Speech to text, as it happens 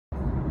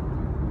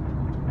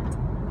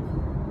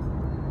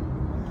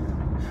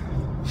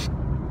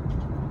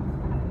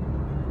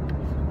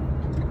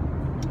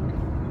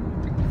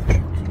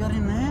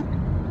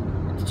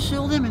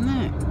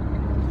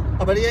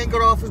I bet he ain't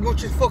got half as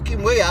much as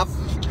fucking we have.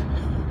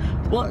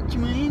 What do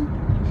you mean?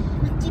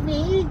 What do you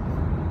mean?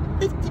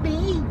 What do you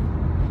mean?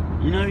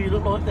 You know, you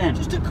look like them.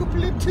 Just a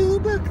couple of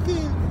two back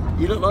there.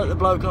 You look like the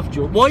bloke off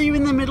George. Why are you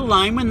in the middle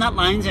lane when that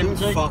lane's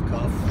empty? Fuck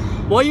off.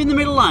 Why are you in the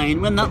middle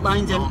lane when that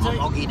lane's empty? I'm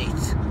hogging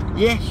it.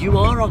 Yes, you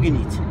are hogging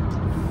it.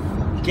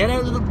 Get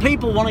out of the...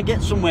 People want to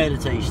get somewhere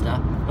at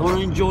Easter. They want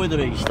to enjoy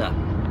their Easter.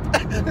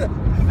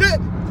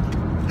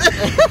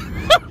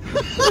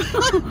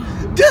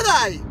 Do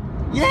they?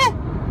 Yeah.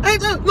 Hey,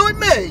 look, like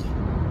me.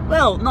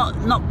 Well, not.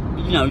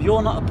 You know,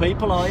 you're not a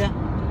people, are you?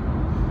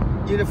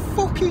 You're a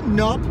fucking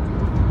knob.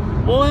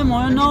 Why am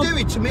I a knob? You do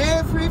it to me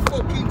every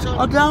fucking time.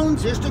 I don't.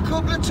 Just a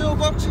couple of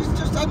toolboxes.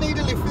 Just I need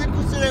a lift with them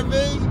because they're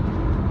heavy.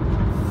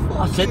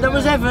 I said that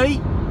was heavy.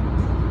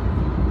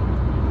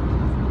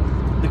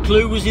 The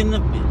clue was in the...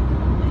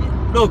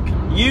 Look,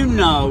 you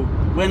know,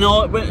 when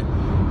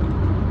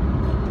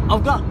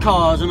I've got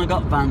cars and I've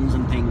got vans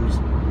and things.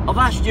 I've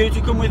asked you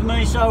to come with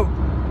me, so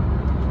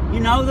you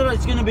know that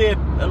it's going to be a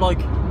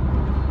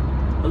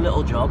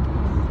little job,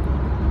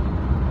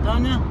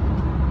 don't you?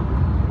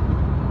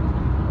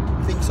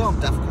 I think so. I'm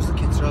daft because the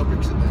kids are all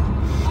bricks at me.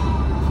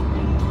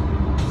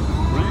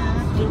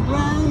 Wrapped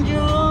around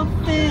your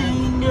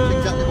finger. That's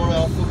exactly what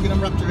I fucking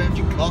am, wrapped around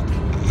your cock.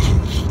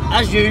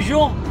 As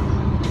usual.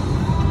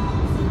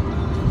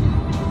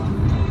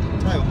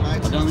 Tell you what,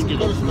 mate. I don't think it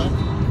got is, us back.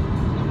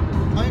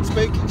 I ain't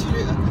speaking to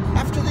you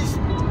after this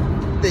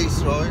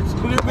right?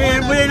 We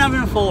ain't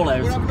having a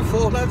fallout. We're having a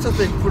fallout, I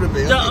think, for a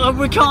bit.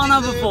 We can't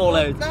have a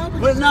fallout.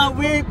 No,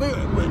 we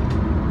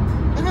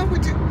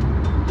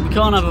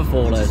can't have a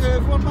fallout. We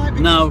deserve one, mate.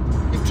 No.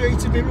 You've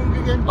treated me wrong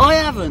again. I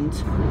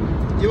haven't.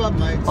 You have,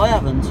 mate. I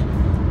haven't.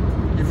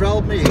 You've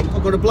rolled me in.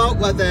 I've got a bloke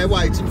right there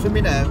waiting for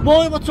me now.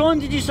 Why? What time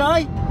did you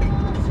say?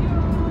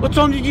 What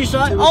time did you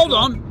say? Hold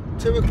on.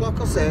 2 o'clock,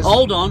 I says.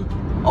 Hold on.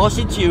 I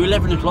said to you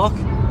 11 o'clock.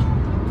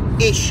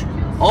 Ish.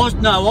 I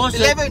said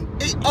 11.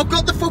 I've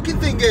got the fucking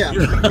thing here.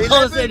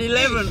 I said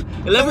 11.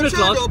 11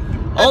 o'clock.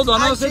 Hold on,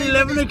 I said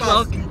 11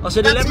 o'clock. I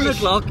said 11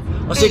 o'clock.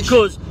 I said,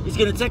 cuz it's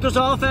going to take us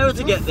half hour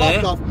to get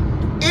there. Fuck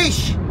off.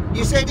 Ish.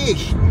 You said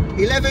ish.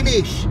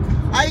 11-ish.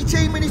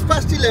 18 minutes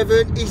past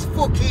 11 is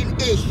fucking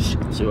ish.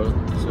 See what I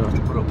have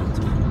to put up with.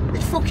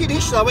 It's fucking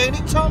ish though, ain't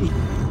it, Tom?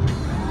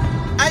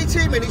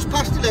 18 minutes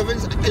past 11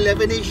 is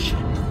 11-ish.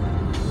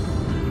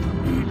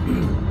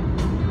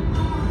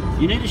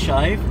 You need a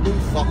shave. Oh,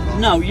 fuck off.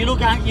 No, you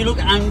look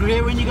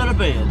angrier when you got a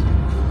beard.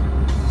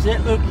 See it,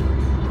 look.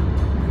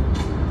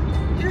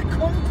 You're a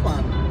cunt,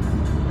 man.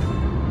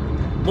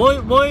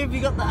 Why have you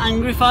got the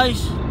angry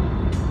face?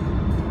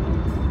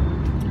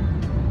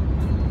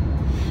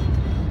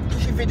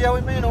 Is she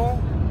videoing me and all?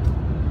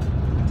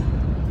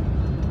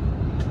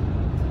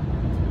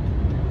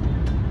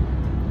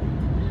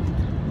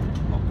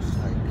 Fuck's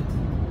sake.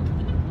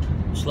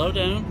 Slow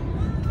down.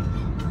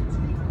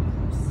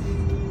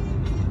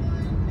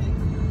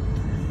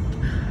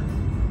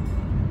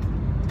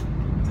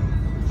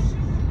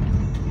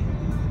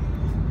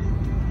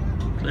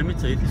 Clean my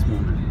teeth this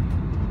morning.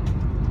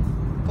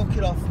 Fuck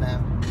it off now.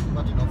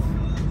 Not enough.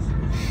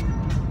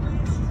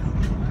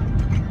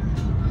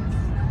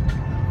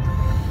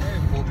 Yeah,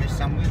 bought me a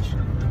sandwich.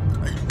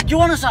 Do you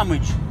want a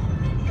sandwich?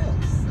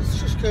 Yeah, it's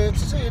just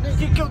courtesy, isn't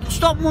it?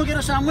 Stop and we'll get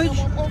a sandwich. I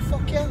want one,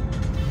 fuck yeah.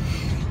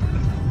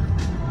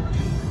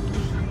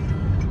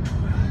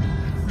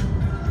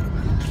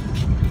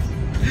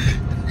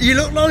 You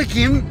look like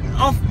him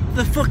off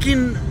the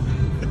fucking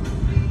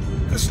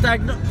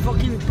stagnant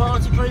fucking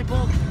party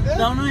people, Yeah,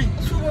 don't they?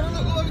 that's what I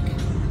look like.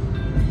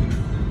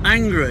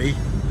 Angry.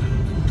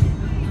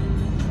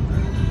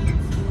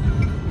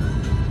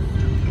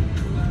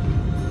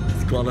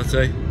 It's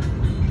quality.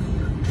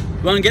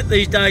 Won't get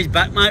these days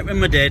back, mate, when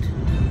we're dead.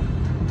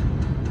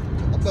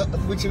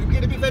 Which is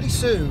going to be very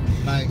soon,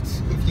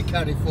 mate, if you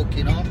carry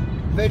fucking on.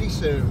 Very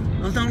soon.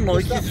 I don't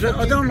like you.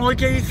 I don't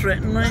like how you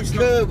threaten me. It's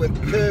not...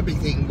 Kirby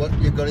thing, what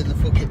you've got in the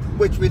fucking,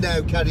 which we're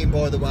now carrying,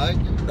 by the way.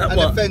 That an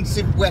what?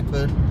 offensive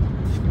weapon.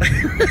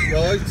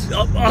 Right?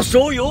 I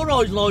saw your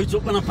eyes light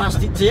up when I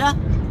passed it to you.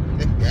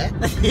 Yeah.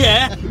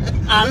 Yeah.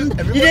 And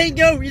you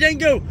didn't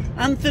go.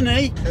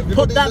 Anthony,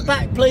 put that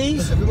back,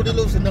 please. Everybody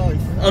loves a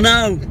knife. I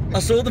know. I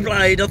saw the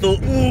blade. I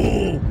thought,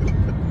 ooh,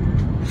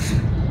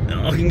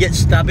 I can get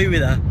stabby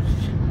with that.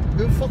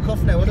 Go fuck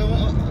off now. I don't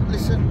want.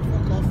 Listen,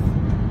 fuck off.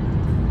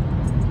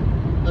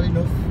 Not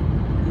enough.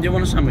 Do you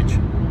want a sandwich? Do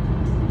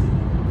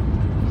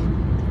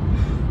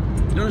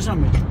you want a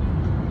sandwich?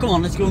 Come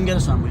on, let's go and get a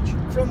sandwich.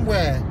 From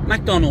where?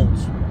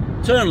 McDonald's.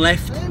 Turn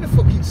left. It ain't a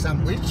fucking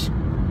sandwich.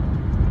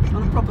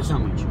 Not a proper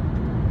sandwich. Do you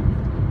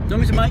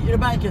want me to make you a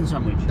bacon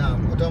sandwich? No,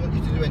 I don't want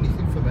you to do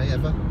anything for me,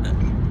 ever.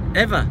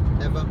 Ever?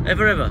 Ever.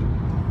 Ever?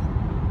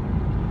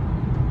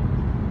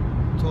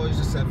 Toys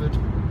are severed.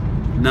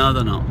 No,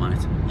 they're not,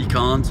 mate. You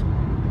can't.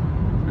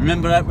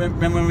 Remember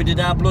when we did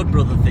our blood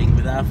brother thing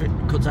with our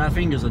cut our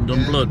fingers and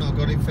done blood? I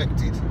got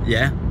infected.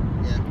 Yeah.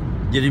 Yeah.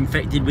 You're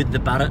infected with the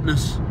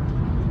Barrettness.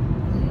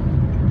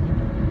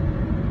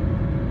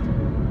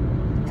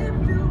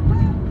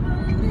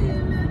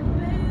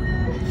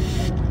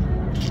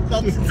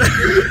 not.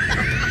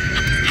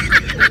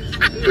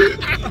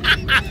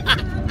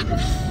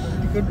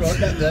 You could write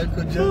that down,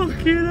 couldn't you?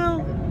 Fucking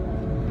hell.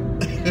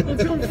 I've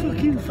gone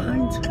fucking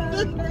faint.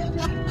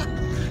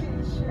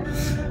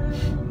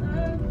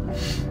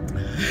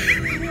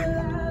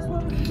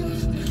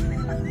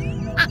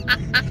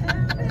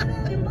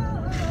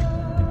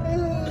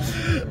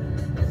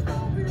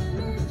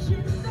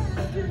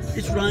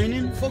 It's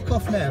raining. Fuck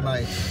off now,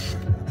 mate.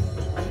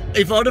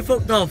 If I'd have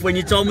fucked off when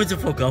you told me to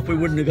fuck off, we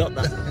wouldn't have got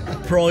that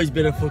prize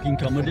bit of fucking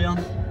comedy on.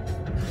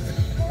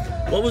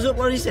 What was it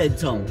what he said,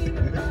 Tom?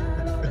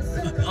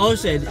 I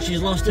said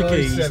she's lost her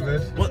keys.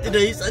 7. What did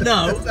he say?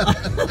 No.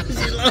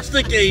 She's lost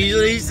her keys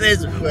and he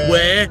says,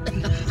 where?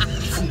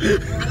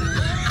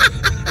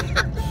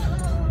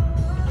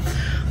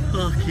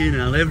 Fucking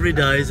hell, every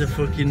day is a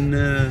fucking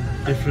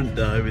different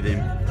day with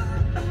him.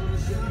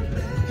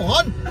 Come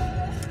on.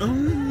 Oh,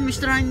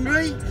 Mr.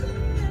 Angry.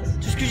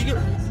 Just because you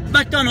get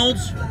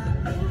McDonald's.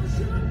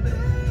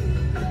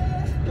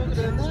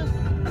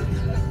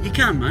 You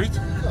can, mate.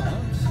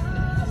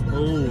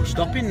 Oh,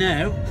 stopping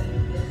now.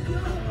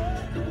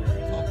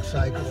 Fuck's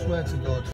sake, I swear to God.